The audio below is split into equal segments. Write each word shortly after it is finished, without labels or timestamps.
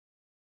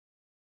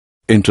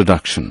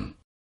Introduction.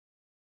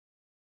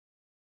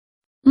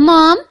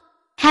 Mom,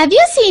 have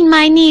you seen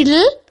my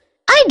needle?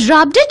 I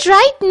dropped it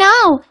right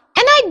now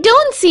and I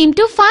don't seem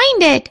to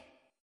find it.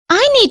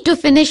 I need to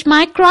finish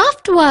my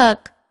craft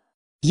work.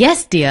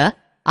 Yes, dear,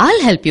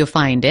 I'll help you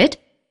find it.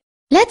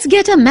 Let's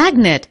get a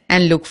magnet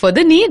and look for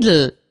the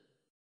needle.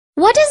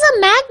 What is a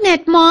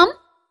magnet, Mom?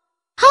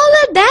 How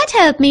will that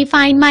help me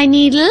find my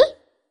needle?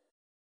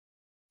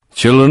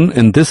 Children,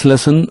 in this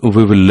lesson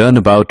we will learn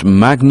about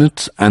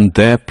magnets and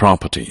their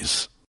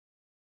properties.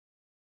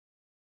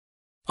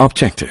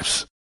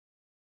 Objectives.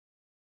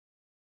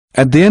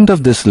 At the end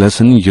of this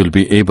lesson you'll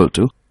be able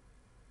to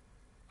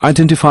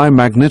identify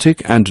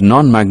magnetic and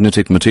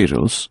non-magnetic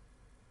materials,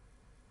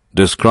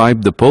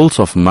 describe the poles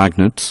of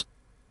magnets,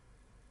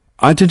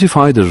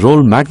 identify the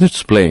role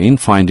magnets play in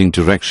finding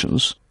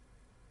directions,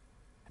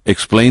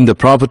 explain the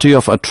property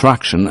of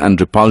attraction and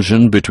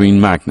repulsion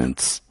between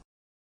magnets.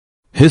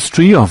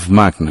 History of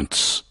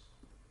magnets.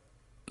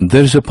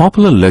 There is a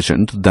popular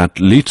legend that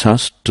leads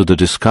us to the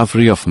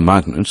discovery of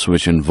magnets,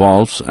 which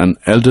involves an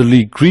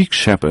elderly Greek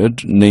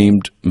shepherd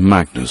named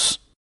Magnus.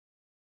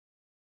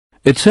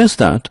 It says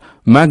that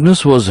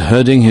Magnus was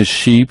herding his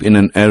sheep in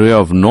an area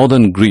of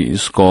northern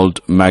Greece called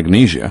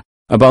Magnesia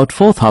about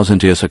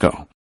 4,000 years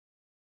ago.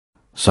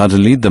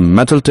 Suddenly the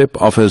metal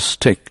tip of his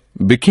stick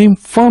became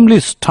firmly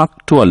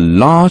stuck to a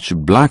large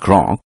black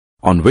rock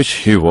on which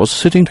he was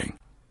sitting.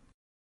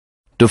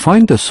 To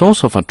find the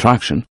source of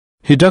attraction,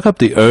 he dug up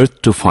the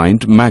earth to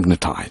find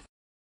magnetite,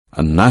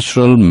 a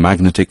natural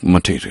magnetic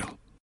material.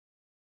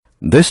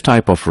 This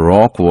type of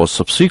rock was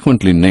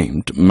subsequently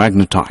named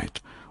magnetite,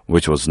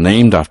 which was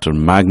named after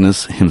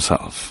Magnus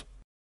himself.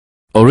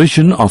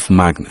 Origin of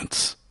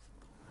magnets.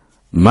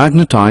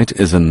 Magnetite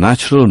is a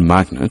natural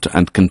magnet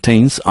and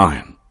contains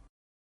iron.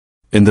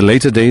 In the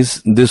later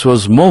days, this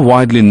was more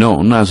widely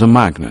known as a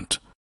magnet.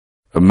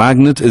 A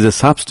magnet is a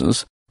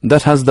substance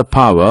that has the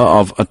power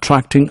of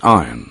attracting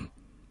iron.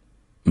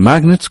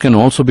 Magnets can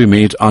also be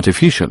made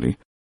artificially.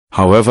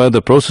 However,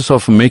 the process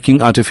of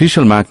making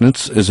artificial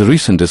magnets is a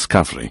recent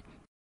discovery.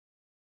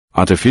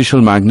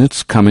 Artificial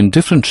magnets come in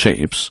different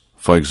shapes,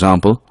 for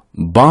example,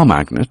 bar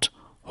magnet,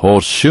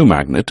 horseshoe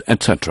magnet,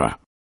 etc.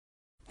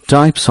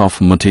 Types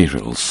of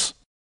materials.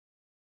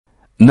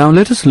 Now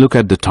let us look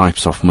at the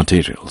types of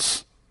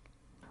materials.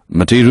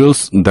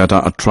 Materials that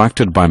are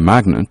attracted by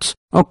magnets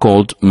are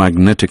called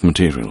magnetic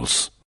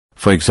materials.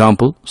 For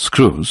example,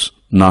 screws,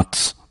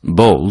 nuts,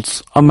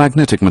 bolts are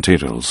magnetic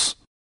materials.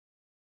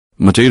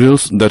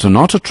 Materials that are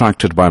not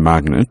attracted by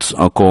magnets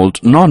are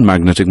called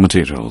non-magnetic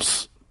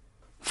materials.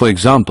 For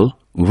example,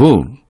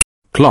 wool,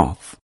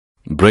 cloth,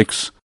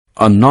 bricks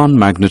are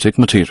non-magnetic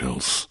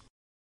materials.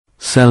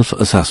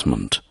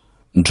 Self-assessment.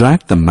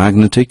 Drag the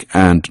magnetic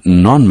and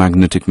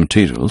non-magnetic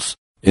materials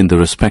in the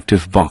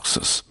respective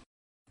boxes.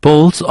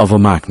 Poles of a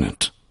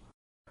magnet.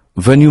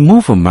 When you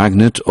move a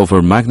magnet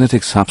over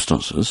magnetic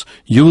substances,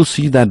 you will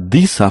see that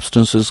these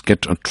substances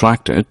get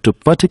attracted to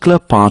particular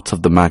parts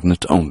of the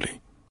magnet only.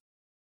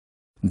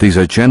 These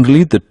are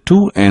generally the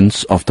two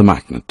ends of the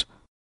magnet.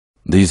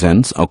 These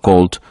ends are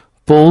called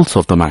poles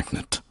of the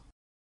magnet.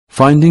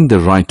 Finding the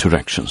right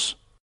directions.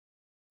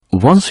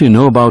 Once you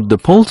know about the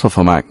poles of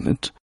a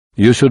magnet,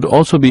 you should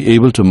also be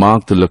able to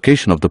mark the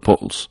location of the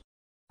poles.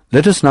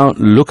 Let us now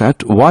look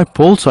at why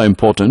poles are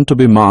important to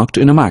be marked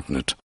in a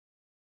magnet.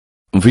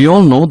 We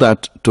all know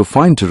that to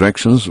find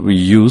directions we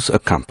use a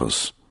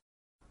compass.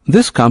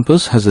 This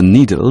compass has a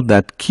needle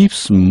that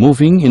keeps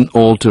moving in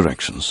all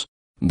directions,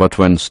 but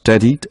when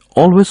steadied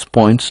always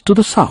points to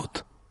the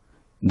south.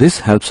 This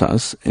helps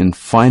us in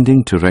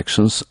finding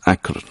directions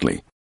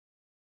accurately.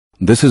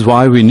 This is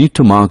why we need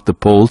to mark the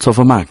poles of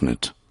a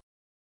magnet.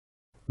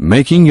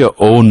 Making your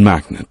own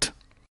magnet.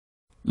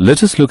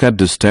 Let us look at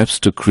the steps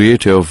to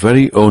create your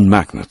very own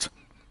magnet.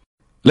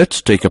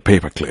 Let's take a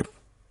paper clip.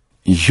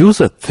 Use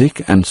a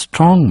thick and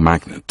strong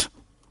magnet.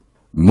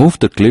 Move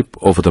the clip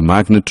over the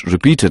magnet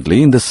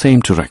repeatedly in the same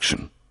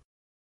direction.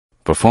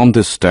 Perform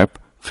this step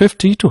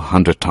 50 to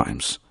 100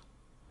 times.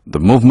 The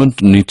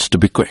movement needs to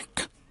be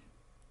quick.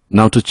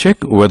 Now to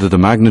check whether the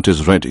magnet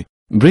is ready,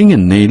 bring a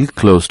nail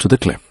close to the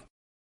clip.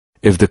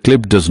 If the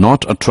clip does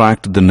not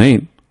attract the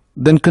nail,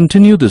 then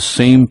continue the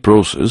same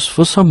process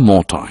for some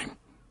more time.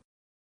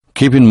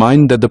 Keep in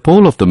mind that the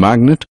pole of the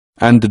magnet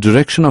and the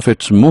direction of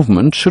its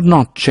movement should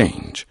not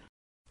change.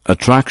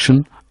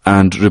 Attraction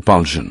and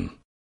repulsion.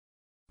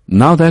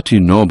 Now that you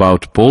know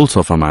about poles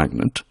of a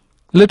magnet,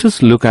 let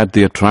us look at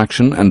the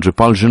attraction and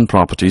repulsion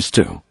properties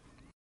too.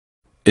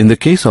 In the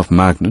case of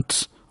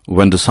magnets,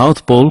 when the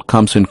south pole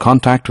comes in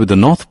contact with the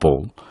north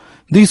pole,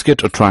 these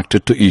get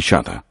attracted to each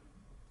other.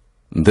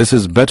 This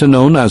is better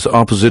known as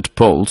opposite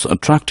poles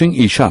attracting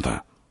each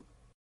other.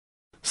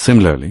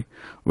 Similarly,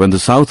 when the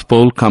south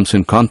pole comes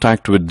in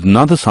contact with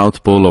another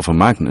south pole of a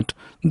magnet,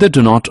 they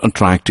do not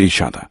attract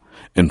each other.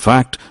 In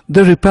fact,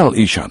 they repel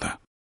each other.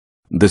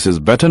 This is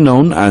better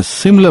known as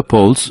similar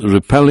poles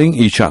repelling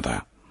each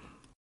other.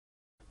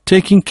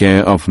 Taking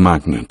care of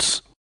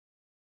magnets.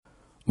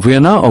 We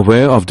are now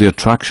aware of the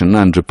attraction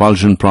and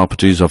repulsion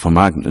properties of a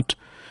magnet.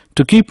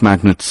 To keep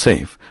magnets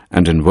safe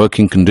and in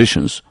working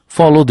conditions,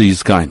 follow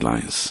these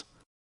guidelines.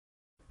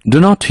 Do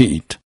not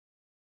heat,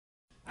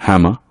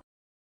 hammer,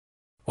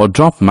 or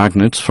drop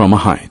magnets from a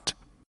height.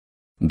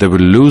 They will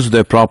lose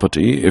their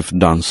property if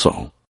done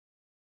so.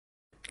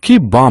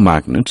 Keep bar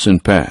magnets in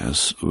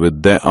pairs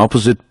with their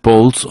opposite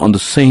poles on the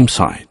same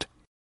side.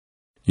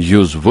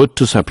 Use wood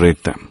to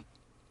separate them.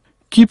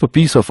 Keep a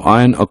piece of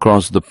iron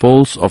across the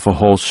poles of a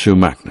horseshoe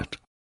magnet.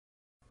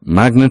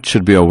 Magnets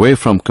should be away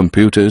from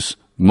computers,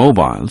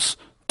 mobiles,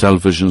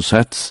 television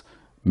sets,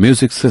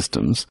 music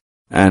systems,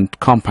 and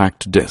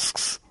compact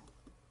discs.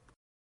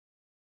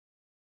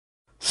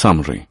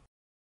 Summary.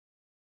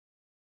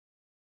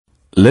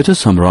 Let us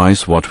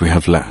summarize what we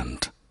have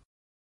learned.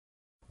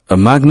 A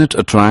magnet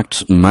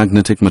attracts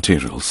magnetic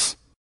materials.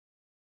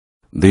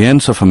 The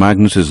ends of a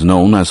magnet is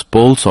known as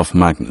poles of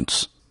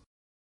magnets.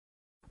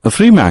 A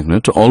free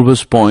magnet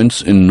always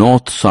points in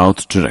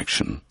north-south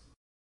direction.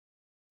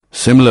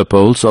 Similar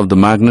poles of the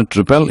magnet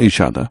repel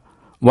each other,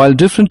 while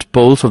different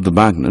poles of the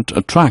magnet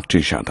attract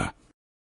each other.